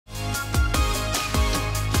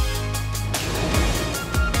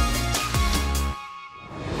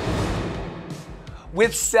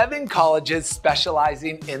With 7 colleges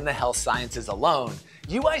specializing in the health sciences alone,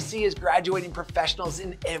 UIC is graduating professionals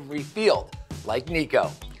in every field, like Niko.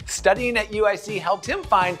 Studying at UIC helped him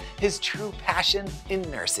find his true passion in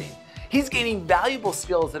nursing. He's gaining valuable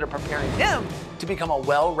skills that are preparing him to become a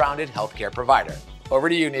well-rounded healthcare provider. Over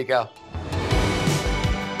to you, Niko.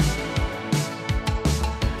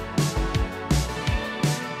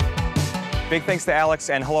 Big thanks to Alex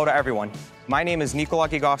and hello to everyone. My name is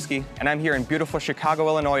Niko, and I'm here in beautiful Chicago,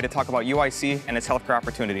 Illinois to talk about UIC and its healthcare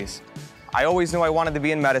opportunities. I always knew I wanted to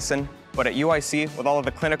be in medicine, but at UIC, with all of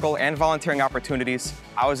the clinical and volunteering opportunities,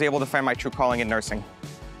 I was able to find my true calling in nursing.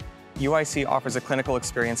 UIC offers a clinical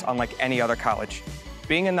experience unlike any other college.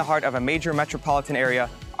 Being in the heart of a major metropolitan area,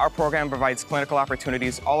 our program provides clinical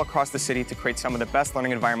opportunities all across the city to create some of the best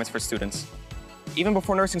learning environments for students. Even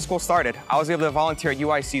before nursing school started, I was able to volunteer at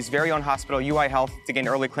UIC's very own hospital, UI Health, to gain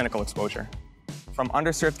early clinical exposure. From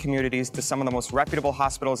underserved communities to some of the most reputable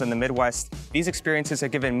hospitals in the Midwest, these experiences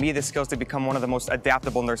have given me the skills to become one of the most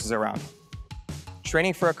adaptable nurses around.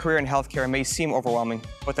 Training for a career in healthcare may seem overwhelming,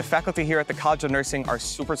 but the faculty here at the College of Nursing are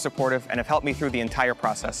super supportive and have helped me through the entire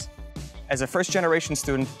process. As a first-generation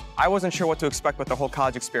student, I wasn't sure what to expect with the whole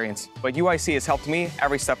college experience, but UIC has helped me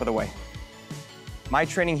every step of the way. My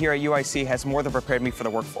training here at UIC has more than prepared me for the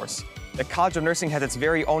workforce. The College of Nursing has its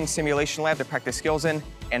very own simulation lab to practice skills in,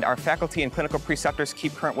 and our faculty and clinical preceptors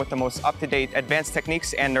keep current with the most up-to-date advanced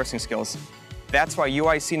techniques and nursing skills. That's why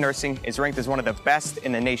UIC Nursing is ranked as one of the best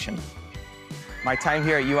in the nation. My time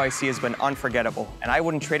here at UIC has been unforgettable, and I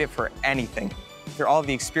wouldn't trade it for anything. Through all of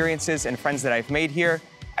the experiences and friends that I've made here,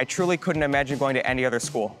 I truly couldn't imagine going to any other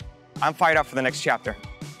school. I'm fired up for the next chapter.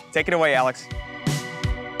 Take it away, Alex.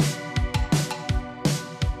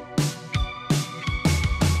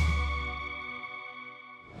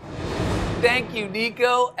 Thank you,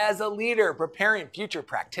 Niko. As a leader preparing future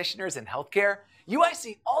practitioners in healthcare,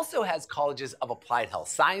 UIC also has colleges of applied health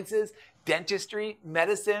sciences, dentistry,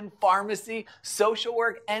 medicine, pharmacy, social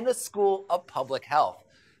work, and a school of public health.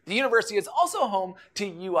 The university is also home to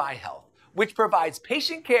UI Health, which provides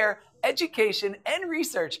patient care, education, and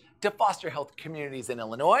research to foster health communities in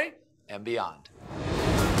Illinois and beyond.